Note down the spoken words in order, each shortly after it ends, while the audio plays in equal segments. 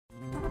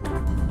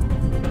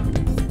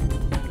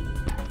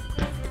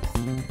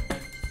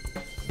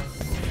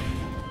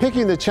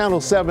Picking the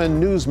Channel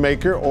 7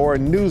 Newsmaker or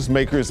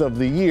Newsmakers of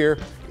the Year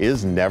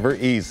is never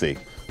easy.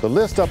 The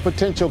list of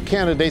potential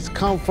candidates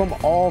come from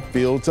all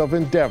fields of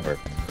endeavor.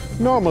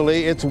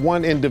 Normally, it's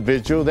one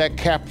individual that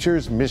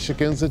captures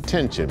Michigan's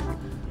attention,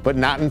 but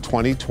not in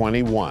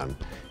 2021.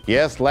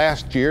 Yes,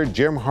 last year,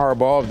 Jim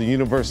Harbaugh of the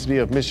University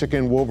of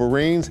Michigan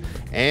Wolverines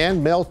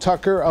and Mel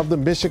Tucker of the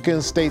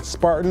Michigan State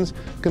Spartans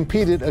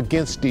competed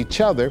against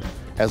each other,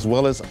 as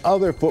well as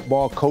other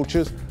football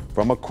coaches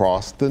from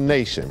across the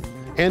nation.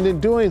 And in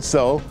doing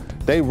so,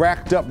 they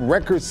racked up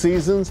record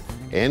seasons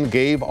and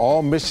gave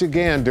all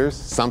Michiganders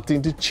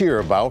something to cheer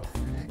about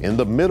in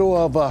the middle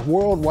of a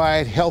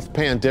worldwide health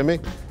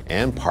pandemic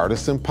and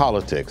partisan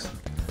politics.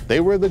 They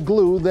were the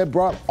glue that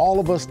brought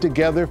all of us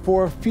together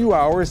for a few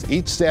hours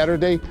each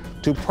Saturday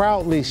to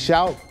proudly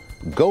shout,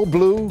 "Go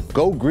blue,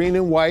 go green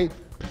and white,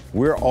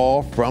 we're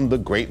all from the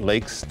Great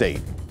Lakes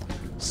State."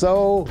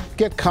 So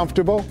get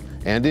comfortable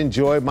and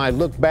enjoy my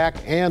look back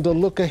and a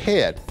look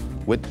ahead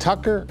with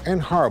Tucker and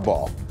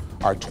Harbaugh,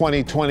 our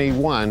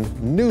 2021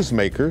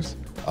 Newsmakers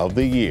of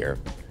the Year.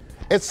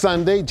 It's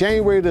Sunday,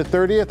 January the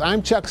 30th.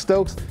 I'm Chuck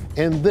Stokes,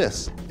 and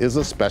this is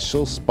a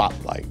special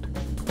spotlight.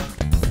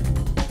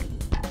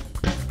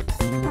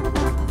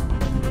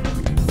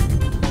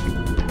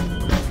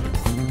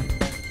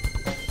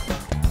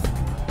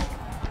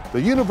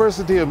 The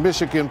University of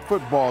Michigan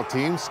football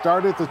team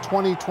started the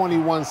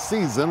 2021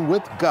 season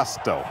with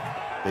gusto.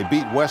 They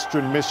beat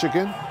Western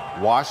Michigan,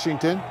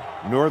 Washington,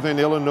 Northern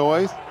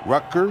Illinois,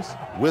 Rutgers,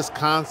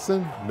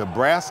 Wisconsin,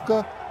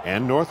 Nebraska,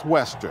 and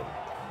Northwestern.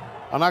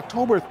 On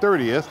October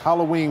 30th,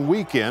 Halloween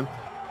weekend,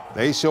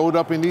 they showed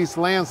up in East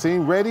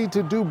Lansing ready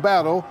to do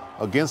battle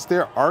against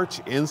their arch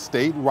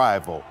in-state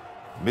rival,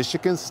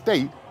 Michigan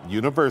State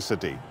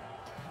University.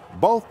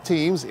 Both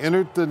teams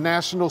entered the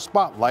national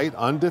spotlight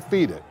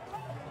undefeated.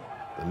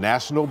 The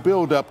national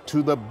buildup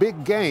to the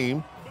big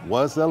game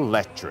was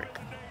electric.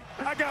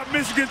 I got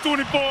Michigan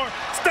 24,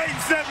 State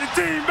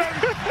 17,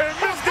 baby, and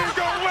Michigan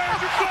gonna wave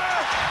the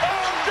flag.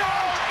 Oh, no,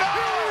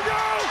 here we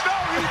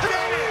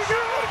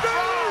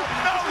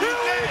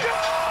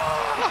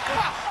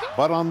go.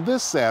 But on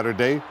this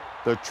Saturday,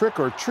 the trick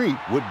or treat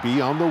would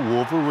be on the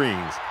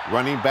Wolverines.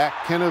 Running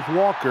back Kenneth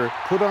Walker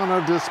put on a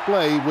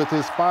display with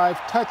his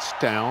 5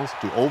 touchdowns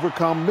to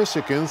overcome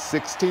Michigan's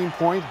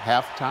 16-point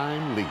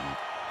halftime lead.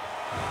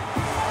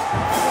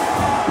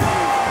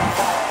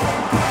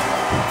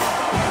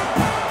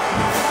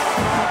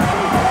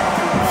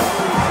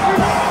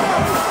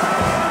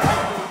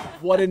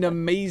 What an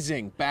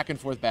amazing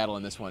back-and-forth battle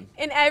in this one.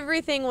 And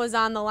everything was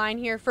on the line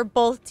here for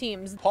both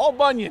teams. Paul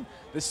Bunyan,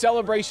 the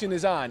celebration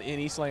is on in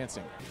East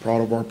Lansing.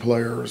 Proud of our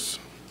players.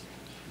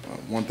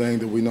 One thing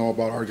that we know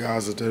about our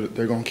guys is that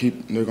they're gonna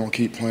keep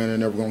playing. They're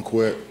never gonna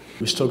quit.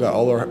 We still got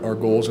all our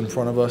goals in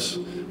front of us.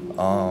 You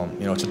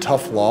know, it's a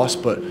tough loss,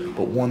 but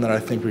one that I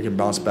think we can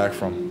bounce back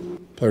from.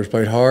 Players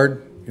played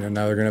hard. You know,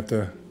 now they're gonna have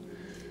to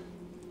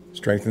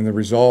strengthen the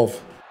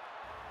resolve.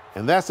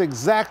 And that's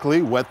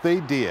exactly what they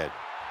did.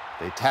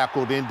 They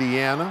tackled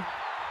Indiana,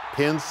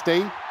 Penn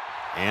State,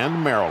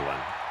 and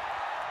Maryland.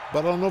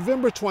 But on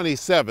November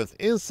 27th,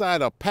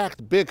 inside a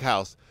packed Big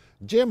House,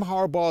 Jim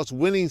Harbaugh's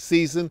winning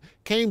season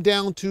came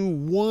down to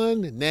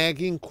one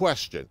nagging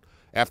question.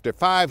 After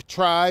 5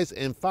 tries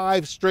and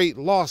 5 straight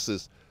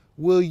losses,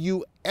 will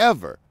you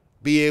ever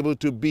be able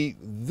to beat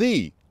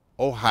the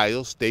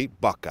Ohio State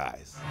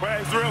Buckeyes? Well,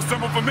 it's real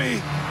simple for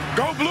me.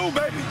 Go blue,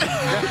 baby.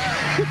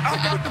 I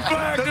got the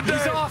flag today.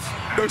 He's off.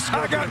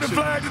 I got the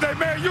flag today.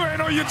 Man, you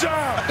ain't on your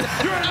job.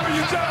 You ain't on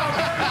your job,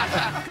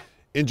 baby.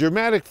 In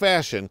dramatic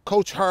fashion,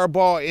 Coach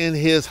Harbaugh and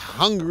his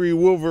hungry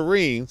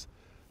Wolverines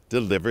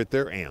delivered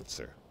their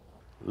answer.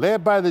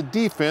 Led by the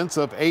defense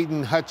of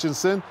Aiden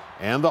Hutchinson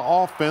and the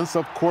offense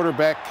of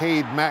quarterback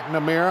Cade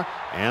McNamara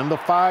and the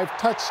 5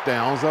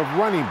 touchdowns of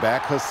running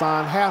back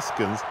Hassan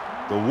Haskins,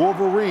 the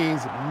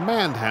Wolverines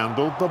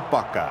manhandled the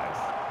Buckeyes.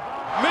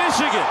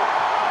 Michigan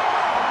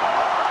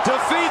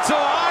defeats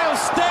Ohio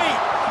State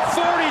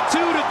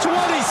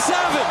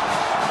 42-27.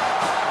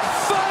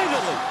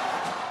 Finally.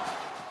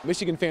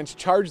 Michigan fans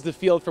charged the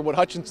field for what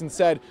Hutchinson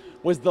said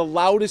was the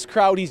loudest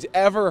crowd he's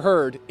ever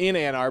heard in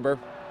Ann Arbor.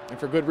 And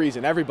for good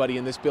reason. Everybody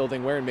in this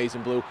building wearing maize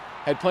and blue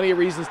had plenty of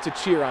reasons to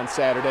cheer on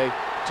Saturday.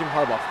 Jim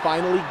Harbaugh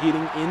finally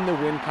getting in the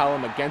win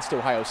column against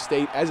Ohio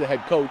State as a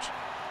head coach.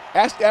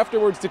 Asked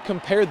afterwards to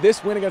compare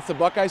this win against the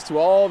Buckeyes to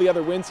all the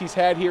other wins he's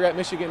had here at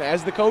Michigan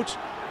as the coach,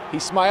 he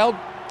smiled,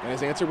 and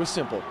his answer was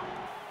simple.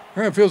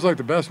 It feels like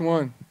the best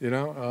one, you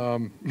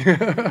know.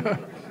 It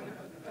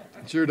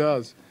sure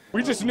does.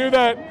 We just knew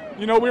that,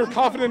 you know, we were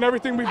confident in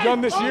everything we've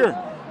done this year.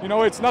 You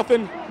know, it's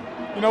nothing,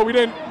 you know, we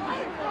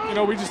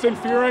just didn't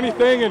fear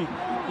anything, and,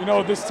 you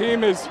know, this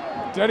team is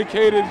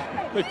dedicated,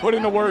 they put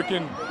in the work,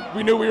 and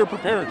we knew we were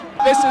prepared.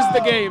 This is the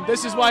game.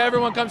 This is why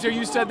everyone comes here.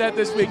 You said that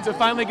this week, to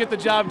finally get the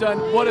job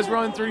done. What is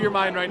running through your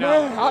mind right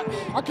now? Man,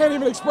 I can't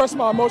even express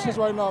my emotions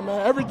right now,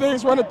 man.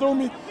 Everything's running through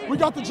me. We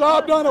got the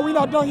job done, and we're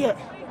not done yet.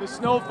 The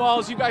snow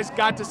falls. You guys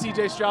got to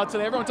C.J. Stroud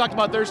today. Everyone talked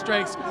about their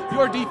strengths.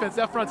 Your defense,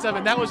 that front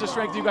seven, that was a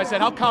strength you guys had.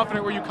 How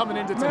confident were you coming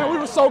into today? Man, we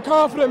were so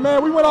confident,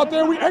 man. We went out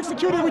there, we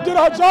executed, we did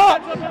our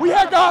job. We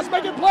had guys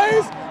making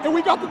plays, and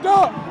we got the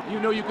dub. You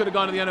know you could have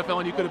gone to the NFL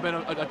and you could have been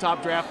a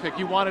top draft pick.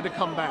 You wanted to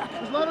come back.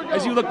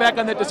 As you look back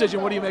on that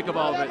decision, what do you make of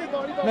all of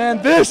it?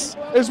 Man, this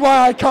is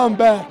why I come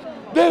back.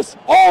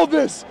 All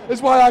this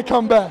is why I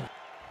come back.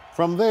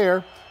 From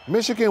there,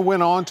 Michigan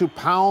went on to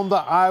pound the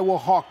Iowa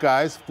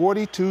Hawkeyes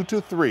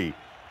 42-3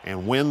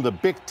 and win the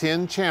Big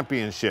Ten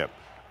championship,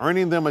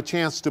 earning them a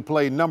chance to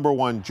play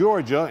 #1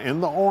 Georgia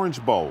in the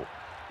Orange Bowl,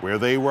 where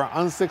they were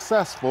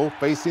unsuccessful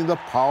facing the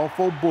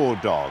powerful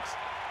Bulldogs.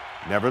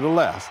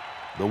 Nevertheless,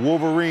 the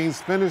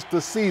Wolverines finished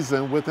the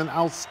season with an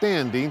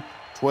outstanding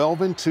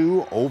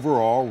 12-2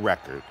 overall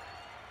record.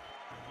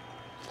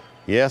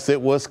 Yes, it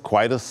was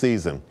quite a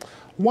season.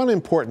 One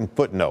important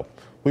footnote.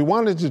 We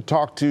wanted to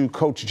talk to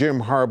Coach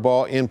Jim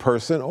Harbaugh in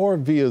person or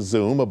via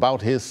Zoom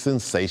about his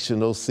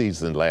sensational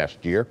season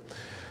last year.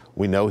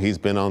 We know he's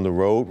been on the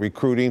road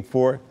recruiting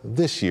for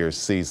this year's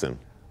season.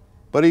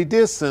 But he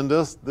did send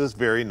us this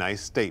very nice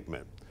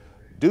statement.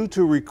 Due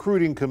to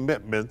recruiting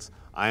commitments,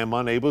 I am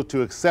unable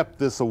to accept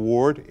this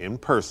award in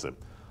person.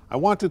 I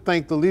want to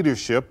thank the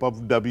leadership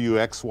of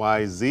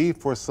WXYZ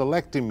for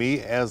selecting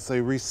me as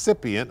a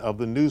recipient of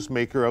the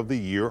Newsmaker of the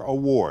Year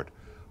award.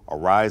 A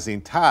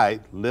rising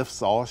tide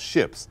lifts all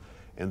ships,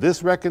 and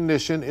this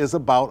recognition is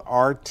about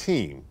our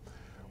team.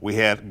 We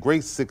had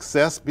great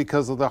success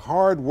because of the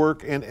hard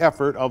work and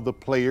effort of the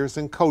players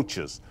and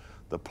coaches.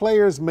 The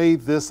players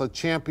made this a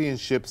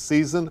championship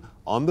season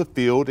on the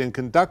field and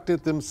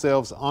conducted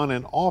themselves on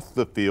and off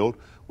the field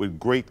with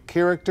great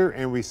character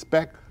and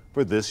respect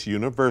for this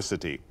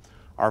university.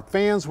 Our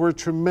fans were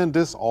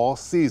tremendous all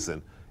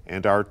season,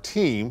 and our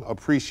team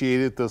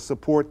appreciated the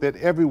support that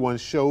everyone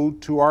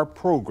showed to our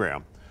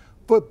program.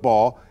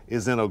 Football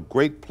is in a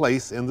great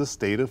place in the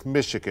state of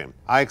Michigan.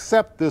 I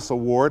accept this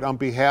award on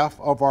behalf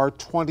of our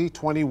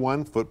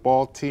 2021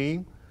 football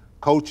team,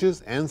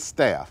 coaches, and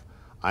staff.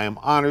 I am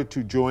honored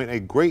to join a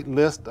great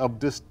list of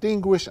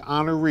distinguished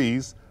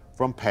honorees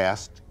from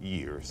past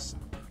years.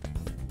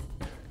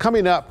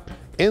 Coming up,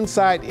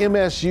 inside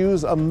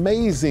MSU's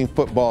amazing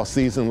football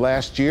season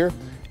last year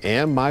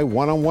and my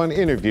one-on-one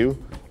interview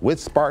with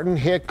Spartan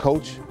head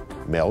coach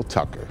Mel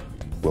Tucker.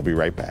 We'll be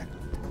right back.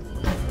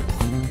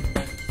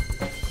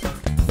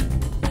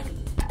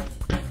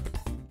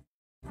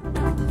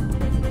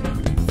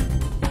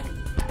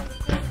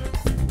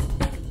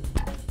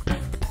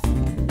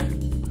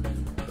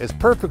 It's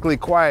perfectly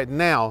quiet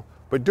now,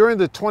 but during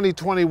the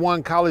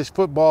 2021 college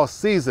football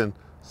season,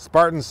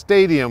 Spartan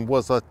Stadium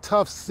was a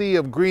tough sea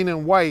of green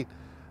and white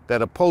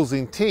that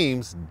opposing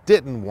teams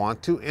didn't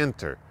want to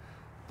enter.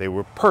 They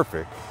were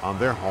perfect on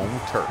their home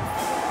turf.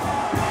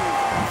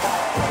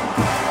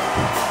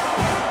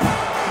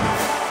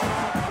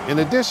 In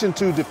addition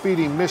to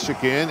defeating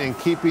Michigan and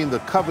keeping the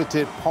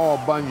coveted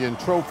Paul Bunyan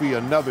Trophy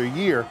another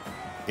year,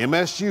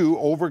 MSU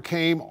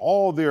overcame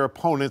all their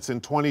opponents in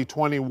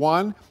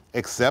 2021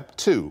 except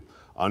two,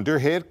 under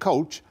head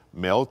coach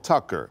Mel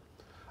Tucker.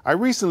 I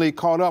recently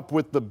caught up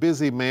with the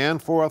busy man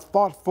for a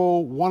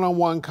thoughtful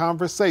one-on-one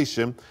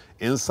conversation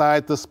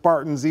inside the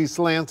Spartans East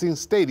Lansing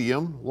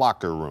Stadium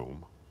locker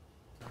room.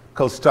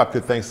 Coach Tucker,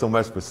 thanks so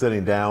much for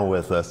sitting down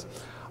with us.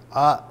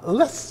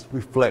 Let's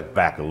reflect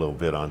back a little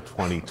bit on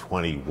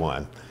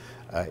 2021.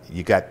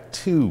 You got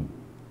two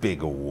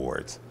big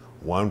awards,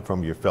 one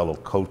from your fellow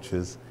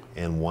coaches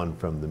and one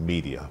from the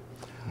media.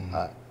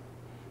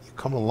 You've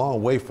come a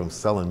long way from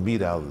selling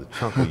meat out of the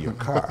trunk of your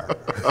car.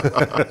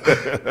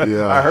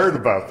 Yeah, I heard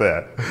about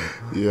that.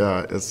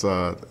 Yeah,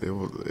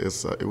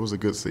 it was a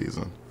good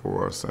season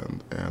for us,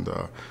 and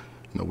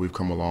you know, we've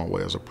come a long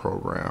way as a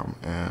program.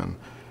 And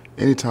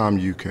anytime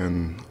you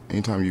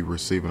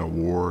receive an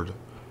award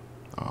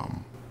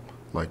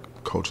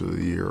like Coach of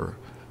the Year,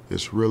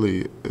 it's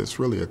really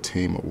a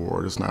team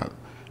award. It's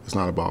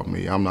not about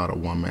me. I'm not a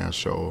one-man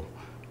show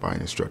by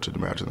any stretch of the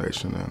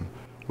imagination, and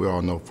we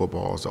all know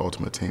football is the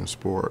ultimate team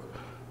sport.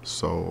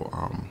 So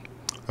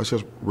that's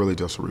just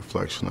a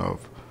reflection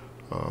of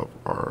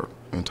our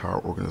entire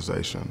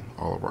organization,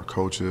 all of our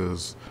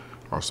coaches,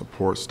 our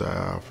support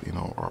staff, you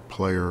know, our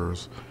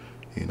players,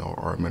 you know,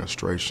 our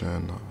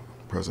administration,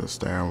 President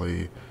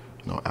Stanley,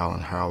 you know,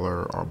 Alan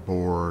Haller, our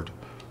board.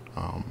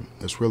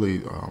 It's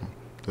really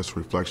just a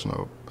reflection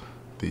of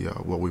the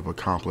what we've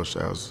accomplished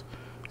as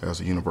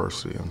a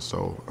university, and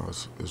so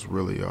it's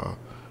really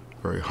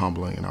very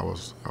humbling, and I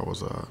was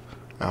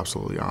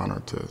absolutely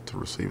honored to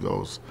receive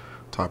those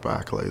type of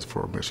accolades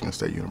for Michigan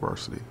State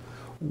University.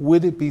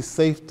 Would it be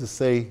safe to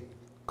say,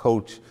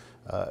 Coach,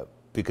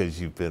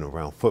 because you've been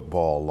around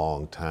football a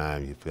long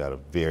time, you've got a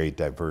very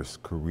diverse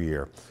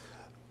career,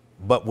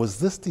 but was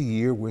this the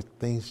year where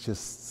things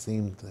just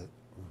seemed to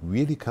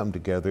really come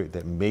together,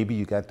 that maybe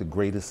you got the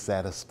greatest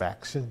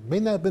satisfaction? May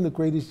not have been the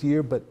greatest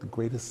year, but the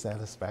greatest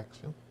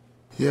satisfaction?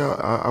 Yeah,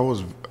 I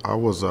was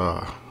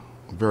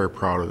very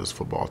proud of this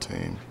football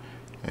team,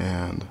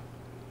 and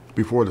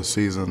before the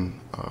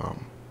season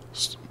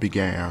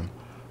began,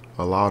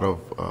 a lot of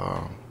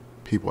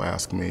people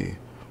ask me,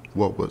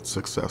 what would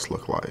success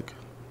look like?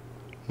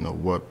 You know,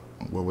 what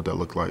would that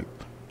look like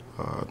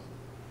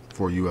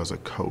for you as a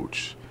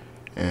coach?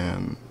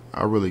 And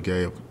I really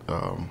gave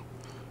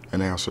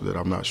an answer that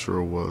I'm not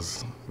sure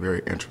was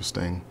very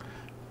interesting,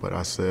 but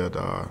I said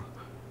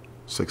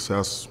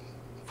success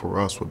for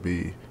us would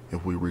be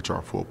if we reach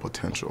our full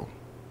potential.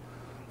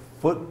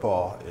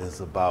 Football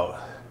is about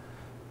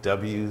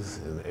W's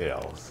and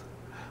L's.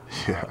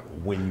 Yeah.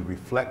 When you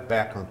reflect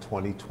back on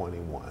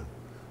 2021,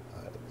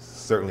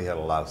 certainly had a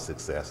lot of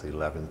success,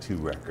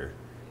 11-2 record.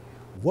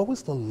 What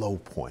was the low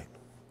point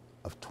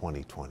of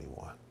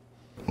 2021?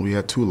 We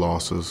had 2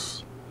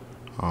 losses,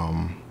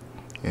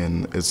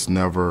 and it's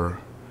never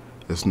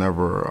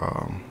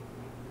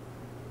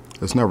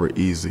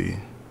easy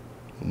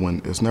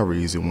when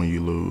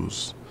you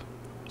lose.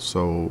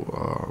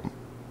 So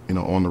you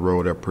know, on the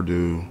road at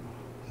Purdue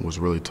was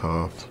really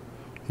tough.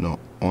 You know,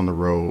 on the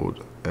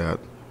road at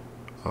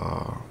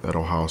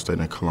Ohio State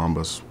and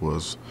Columbus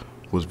was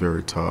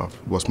very tough.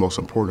 What's most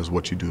important is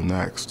what you do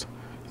next.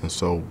 And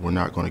so we're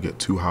not going to get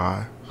too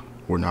high.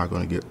 We're not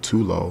going to get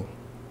too low.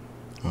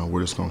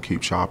 We're just going to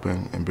keep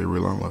chopping and be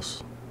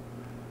relentless.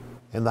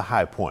 And the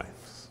high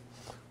points,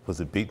 was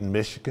it beating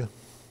Michigan?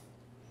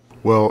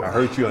 Well, I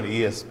heard you on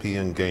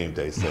ESPN Game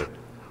Day say,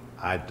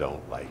 I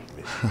don't like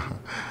Michigan.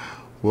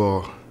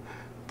 Well,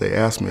 they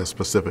asked me a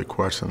specific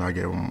question. I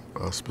gave them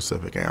a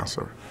specific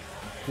answer.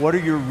 What are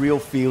your real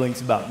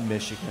feelings about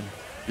Michigan?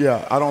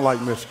 Yeah, I don't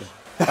like Michigan.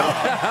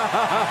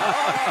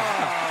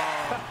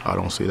 I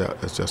don't see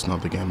that. It's just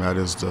another game. That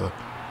is the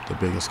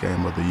biggest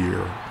game of the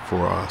year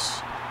for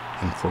us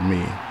and for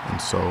me.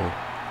 And so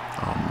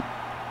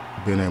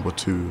being able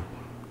to,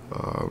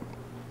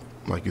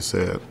 like you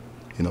said,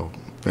 you know,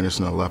 finish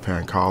in the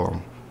left-hand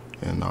column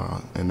in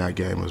that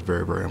game is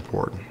very, very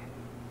important.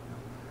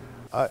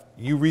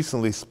 You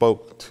recently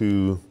spoke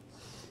to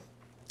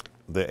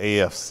the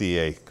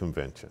AFCA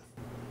convention.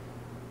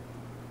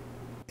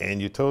 And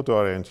you told the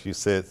audience, you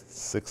said,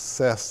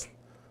 success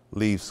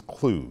leaves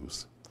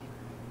clues.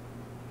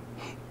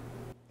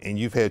 And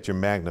you've had your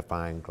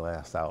magnifying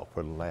glass out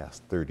for the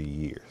last 30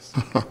 years.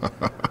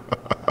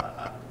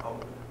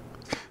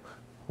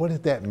 What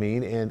did that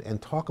mean?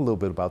 And talk a little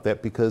bit about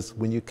that, because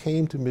when you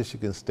came to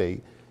Michigan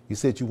State, you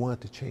said you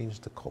wanted to change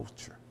the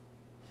culture.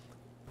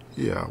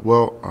 Yeah,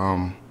 well,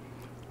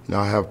 you know,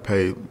 I have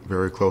paid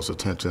very close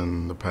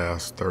attention the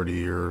past 30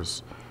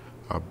 years.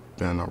 I've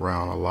been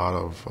around a lot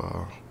of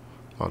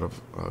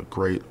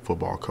great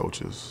football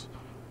coaches,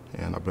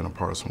 and I've been a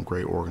part of some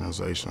great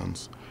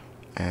organizations.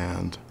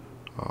 And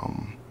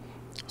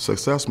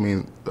success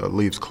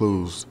leaves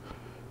clues.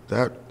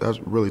 That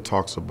really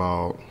talks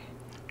about,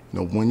 you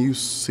know, when you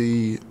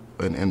see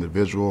an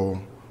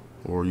individual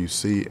or you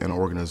see an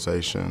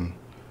organization,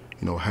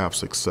 you know, have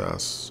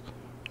success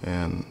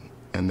and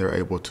they're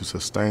able to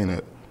sustain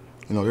it,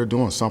 you know, they're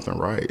doing something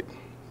right.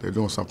 They're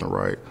doing something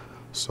right.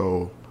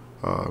 So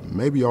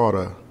maybe you ought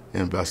to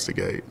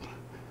investigate.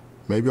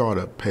 Maybe you ought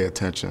to pay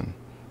attention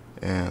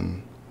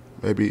and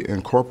maybe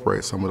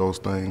incorporate some of those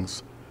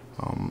things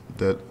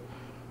that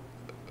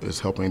is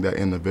helping that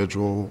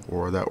individual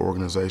or that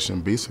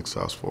organization be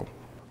successful.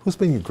 Who's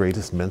been your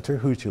greatest mentor?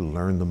 Who did you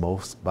learn the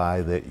most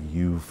by, that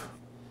you've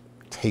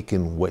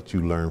taken what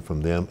you learned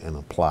from them and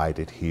applied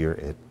it here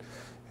at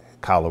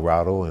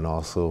Colorado and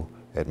also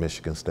at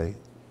Michigan State?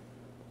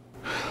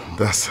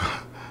 That's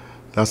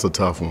a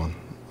tough one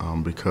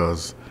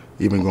because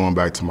even going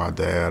back to my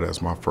dad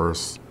as my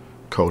first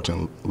coach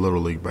in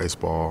Little League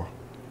Baseball,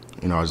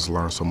 you know, I just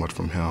learned so much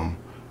from him.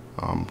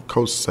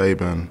 Coach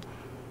Saban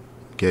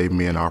gave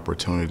me an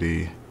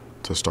opportunity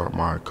to start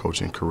my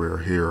coaching career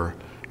here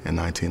in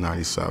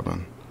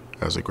 1997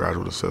 as a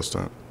graduate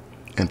assistant.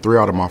 And 3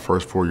 out of my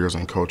first 4 years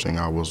in coaching,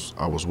 I was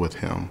with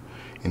him.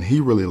 And he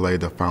really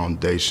laid the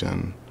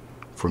foundation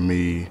for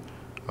me,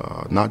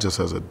 not just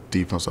as a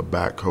defensive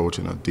back coach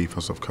and a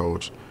defensive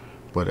coach,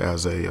 but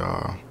as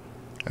a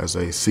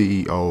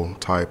CEO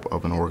type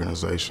of an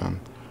organization.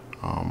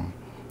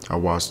 I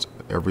watched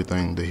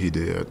everything that he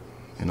did,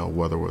 you know,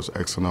 whether it was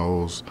X and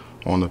O's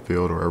on the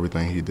field or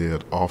everything he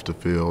did off the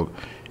field.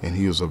 And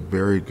he was a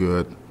very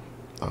good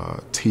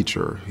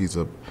teacher.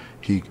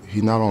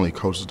 He not only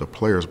coaches the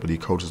players, but he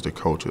coaches the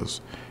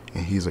coaches.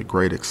 And he's a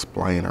great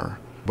explainer.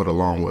 But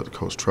along with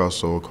Coach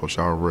Tressel, Coach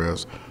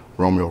Alvarez,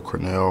 Romeo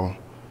Crennel,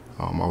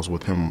 I was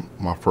with him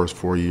my first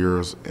 4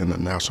 years in the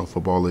National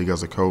Football League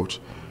as a coach.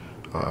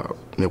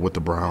 With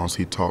the Browns,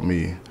 he taught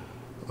me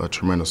a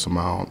tremendous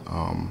amount.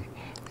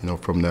 You know,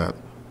 from that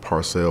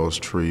Parcells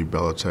tree,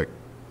 Belichick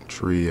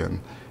tree, and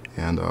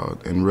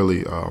really,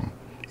 you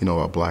know,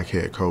 a black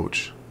head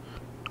coach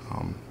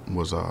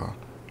was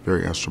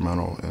very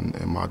instrumental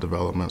in my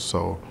development.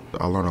 So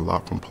I learned a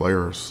lot from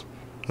players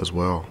as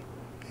well.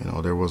 You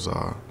know, there was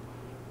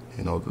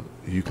you know,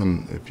 you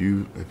can, if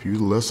you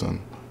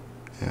listen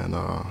and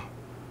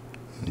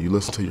you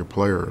listen to your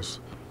players,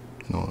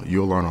 you know,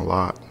 you'll learn a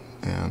lot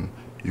and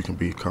you can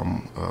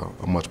become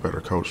a much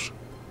better coach.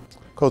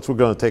 Coach, we're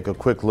going to take a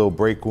quick little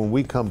break. When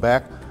we come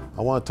back,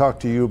 I want to talk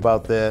to you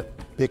about that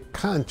big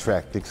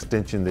contract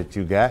extension that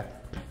you got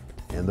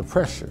and the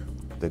pressure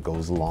that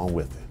goes along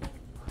with it.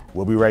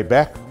 We'll be right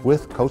back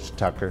with Coach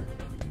Tucker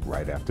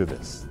right after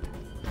this.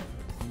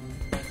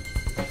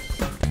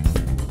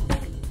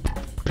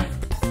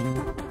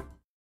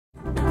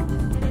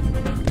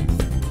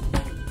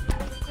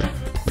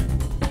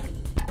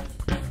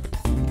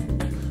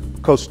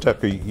 Coach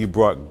Tucker, you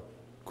brought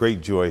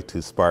great joy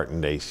to Spartan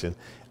Nation.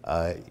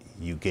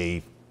 You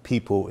gave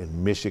people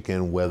in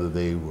Michigan, whether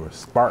they were a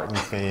Spartan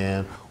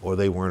fan or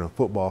they weren't a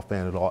football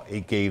fan at all,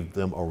 it gave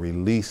them a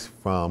release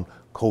from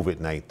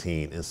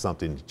COVID-19 and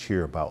something to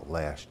cheer about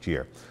last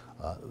year.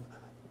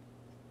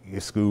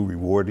 Your school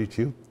rewarded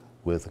you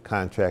with a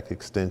contract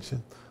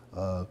extension.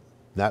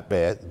 Not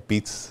bad.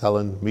 Beats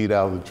selling meat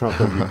out of the trunk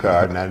of your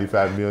car,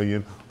 $95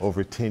 million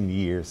over 10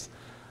 years.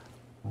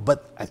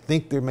 But I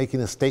think they're making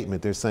a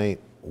statement. They're saying,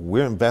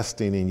 we're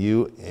investing in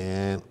you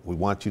and we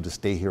want you to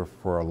stay here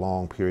for a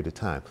long period of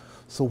time.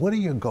 So what are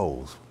your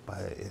goals?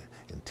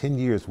 In 10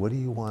 years, what do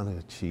you want to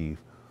achieve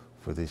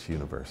for this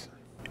university?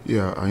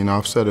 Yeah,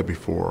 I've said it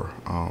before,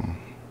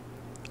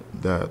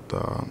 that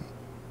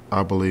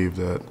I believe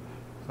that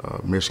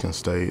Michigan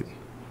State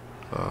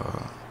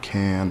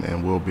can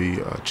and will be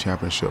a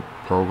championship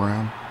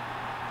program.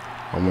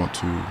 I want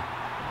to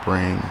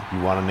bring...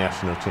 You want a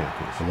national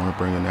championship? I want to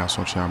bring a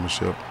national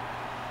championship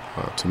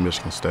to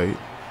Michigan State,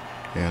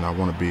 and I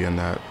want to be in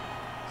that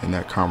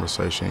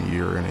conversation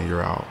year in and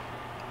year out,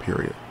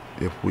 period.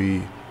 If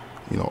we,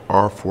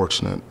 are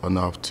fortunate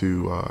enough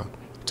to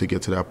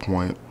get to that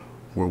point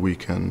where we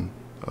can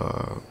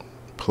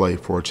play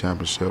for a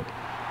championship,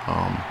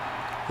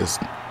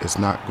 it's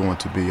not going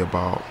to be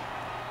about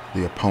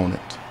the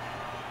opponent.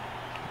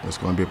 It's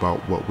going to be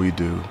about what we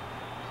do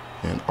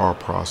and our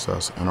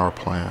process and our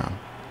plan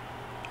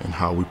and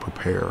how we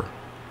prepare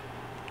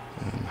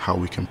and how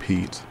we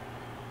compete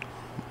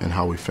and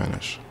how we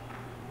finish.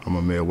 I'm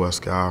a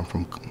Midwest guy. I'm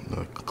from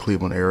the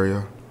Cleveland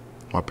area.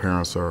 My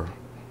parents are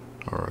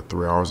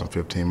 3 hours and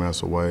 15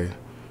 minutes away.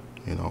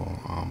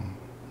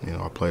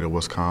 I played at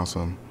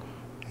Wisconsin.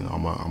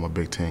 I'm a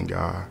Big Ten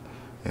guy,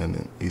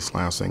 and East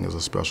Lansing is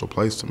a special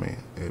place to me.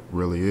 It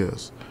really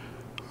is.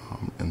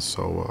 And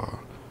so,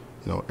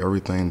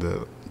 everything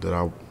that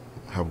I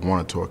have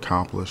wanted to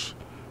accomplish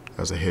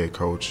as a head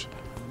coach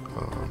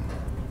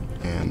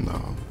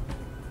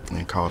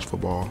in college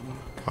football,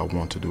 I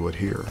want to do it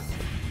here.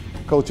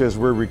 Coach, as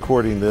we're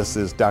recording this,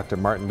 is Dr.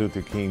 Martin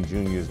Luther King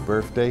Jr.'s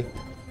birthday.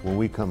 When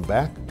we come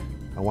back,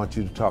 I want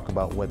you to talk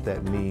about what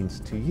that means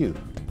to you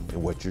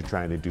and what you're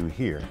trying to do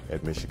here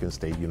at Michigan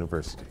State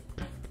University.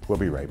 We'll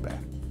be right back.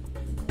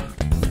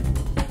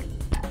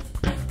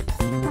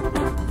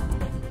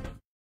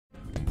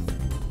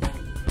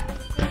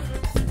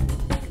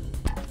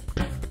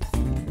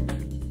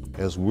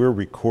 As we're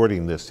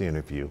recording this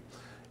interview,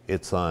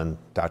 it's on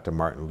Dr.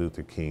 Martin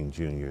Luther King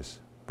Jr.'s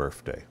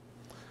birthday.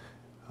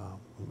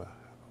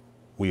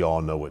 We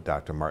all know what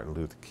Dr. Martin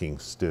Luther King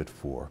stood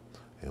for,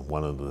 and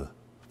one of the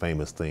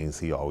famous things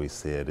he always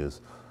said is,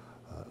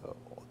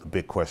 the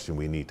big question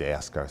we need to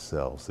ask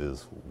ourselves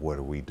is, what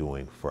are we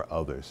doing for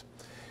others?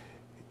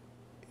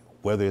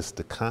 Whether it's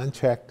the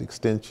contract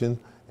extension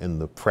and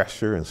the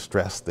pressure and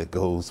stress that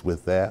goes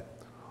with that,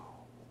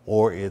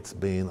 or it's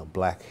being a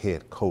black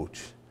head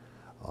coach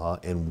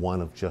and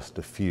one of just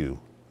a few.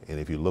 And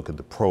if you look at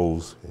the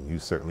pros, and you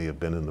certainly have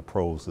been in the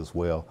pros as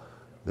well,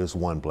 there's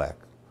one black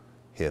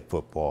head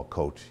football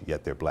coach,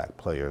 yet they're black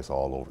players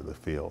all over the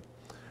field.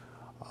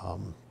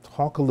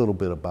 Talk a little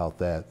bit about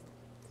that.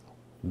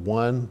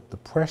 One, the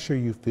pressure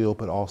you feel,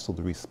 but also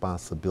the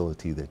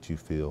responsibility that you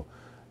feel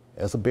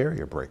as a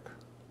barrier breaker.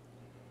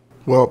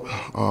 Well,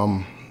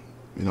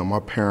 my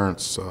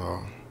parents,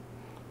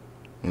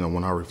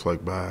 when I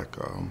reflect back,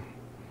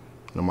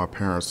 my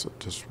parents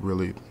just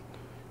really,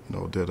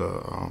 did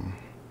a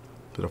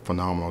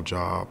phenomenal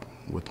job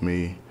with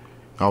me.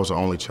 I was the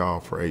only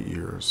child for 8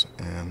 years,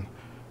 and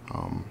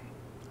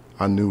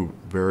I knew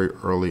very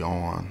early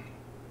on,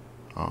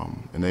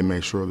 and they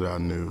made sure that I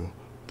knew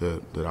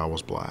that I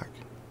was black,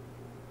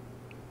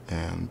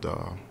 and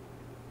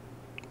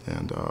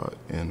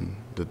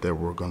that there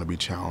were going to be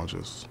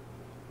challenges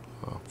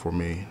for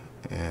me,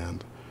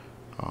 and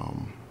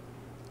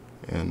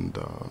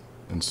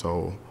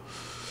so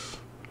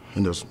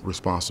there's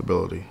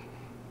responsibility,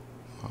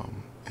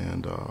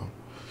 and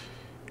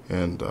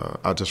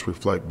I just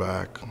reflect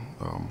back.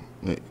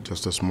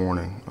 Just this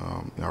morning,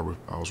 I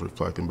was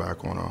reflecting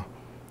back on a.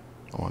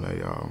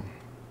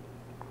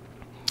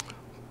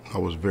 I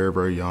was very,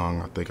 very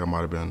young. I think I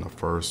might have been in the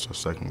 1st or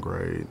 2nd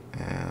grade,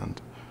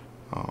 and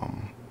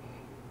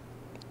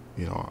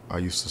I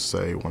used to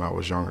say when I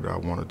was younger that I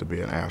wanted to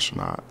be an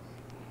astronaut,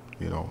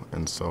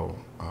 and so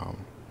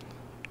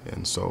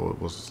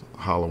it was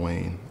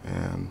Halloween,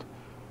 and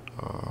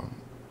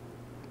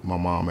my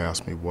mom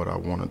asked me what I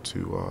wanted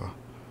to,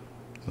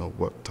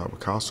 what type of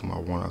costume I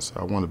wanted. I said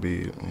I want to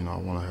be, I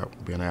want to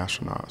be an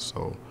astronaut.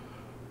 So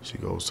she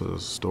goes to the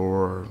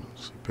store,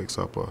 she picks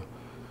up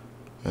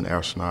an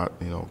astronaut,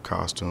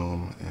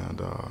 costume,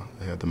 and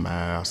it had the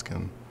mask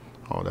and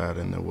all that,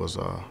 and it was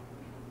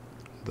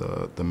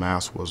the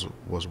mask was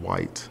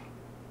white,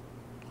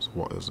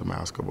 is a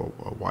mask of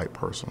a white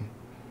person.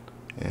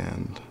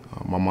 And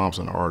my mom's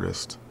an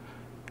artist,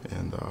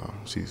 and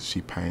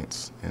she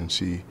paints, and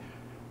she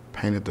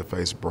painted the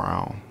face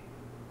brown.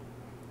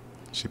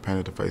 She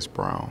painted the face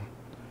brown,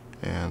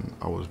 and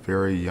I was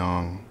very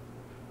young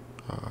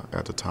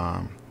at the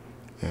time,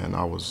 and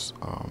I was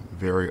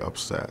very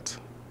upset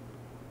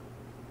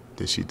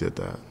that she did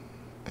that,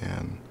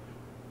 and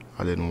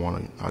I didn't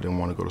want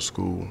to go to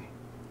school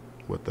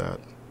with that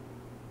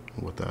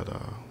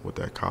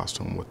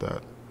costume, with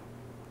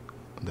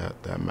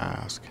that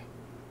mask.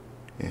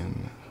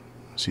 And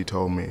she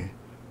told me,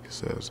 she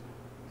says,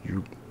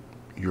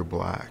 you're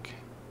black,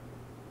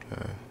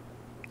 okay,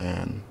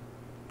 and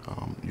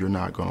you're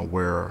not going to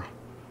wear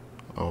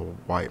a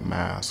white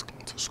mask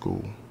to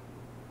school,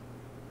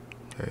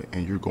 okay,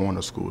 and you're going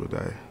to school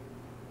today,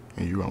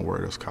 and you're going to wear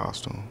this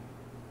costume,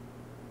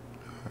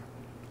 okay?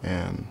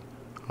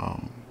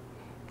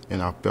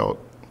 And I felt,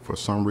 for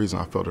some reason,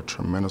 I felt a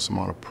tremendous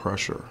amount of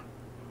pressure,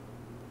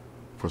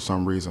 for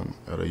some reason,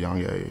 at a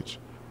young age,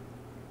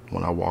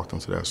 when I walked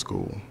into that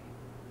school.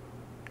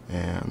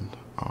 And,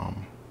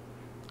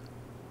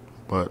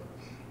 but,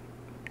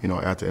 you know,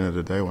 at the end of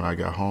the day, when I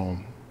got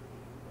home,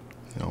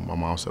 you know, my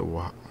mom said,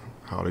 well,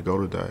 how'd it go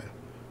today?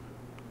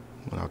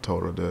 And I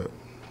told her that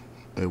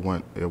it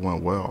went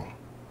well.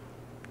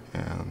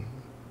 And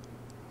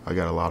I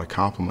got a lot of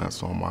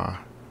compliments on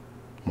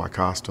my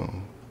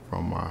costume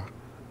from my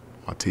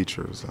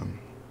teachers, and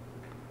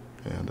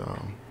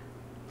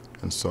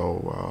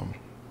so,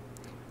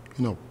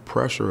 you know,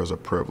 pressure is a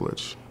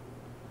privilege.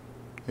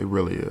 It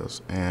really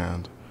is,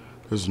 and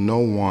there's no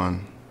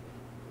one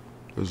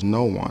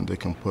that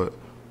can put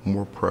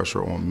more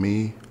pressure on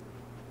me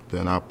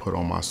than I put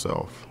on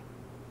myself.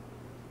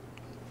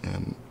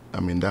 And I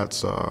mean,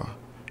 that's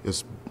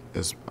it's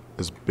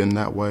been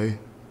that way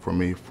for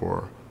me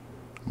for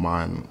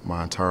my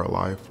entire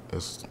life.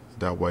 It's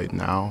that way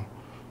now.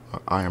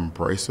 I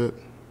embrace it.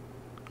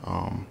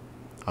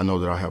 I know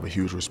that I have a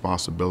huge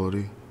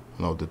responsibility.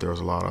 I know that there's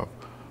a lot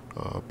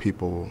of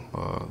people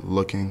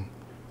looking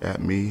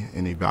at me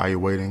and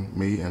evaluating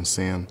me and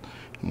saying,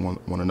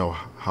 want to know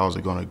how's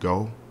it going to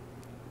go.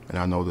 And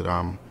I know that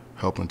I'm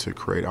helping to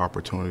create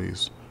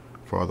opportunities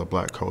for other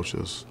black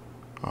coaches,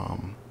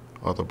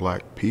 other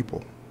black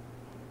people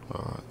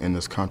in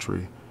this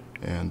country,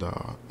 and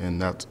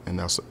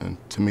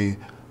to me,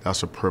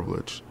 that's a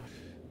privilege.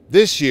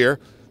 This year,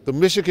 the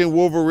Michigan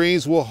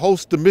Wolverines will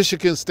host the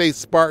Michigan State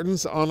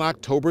Spartans on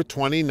October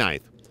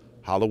 29th,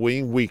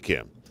 Halloween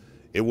weekend.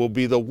 It will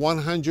be the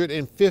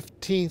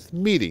 115th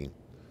meeting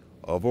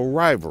of a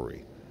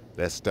rivalry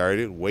that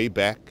started way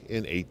back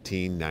in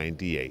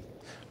 1898.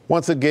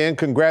 Once again,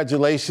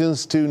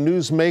 congratulations to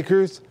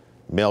newsmakers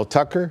Mel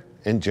Tucker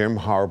and Jim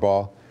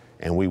Harbaugh,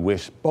 and we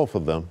wish both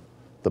of them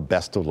the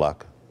best of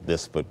luck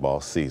this football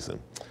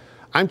season.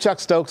 I'm Chuck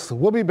Stokes.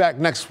 We'll be back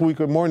next week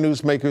with more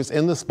newsmakers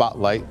in the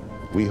spotlight.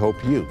 We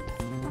hope you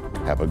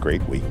have a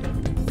great week.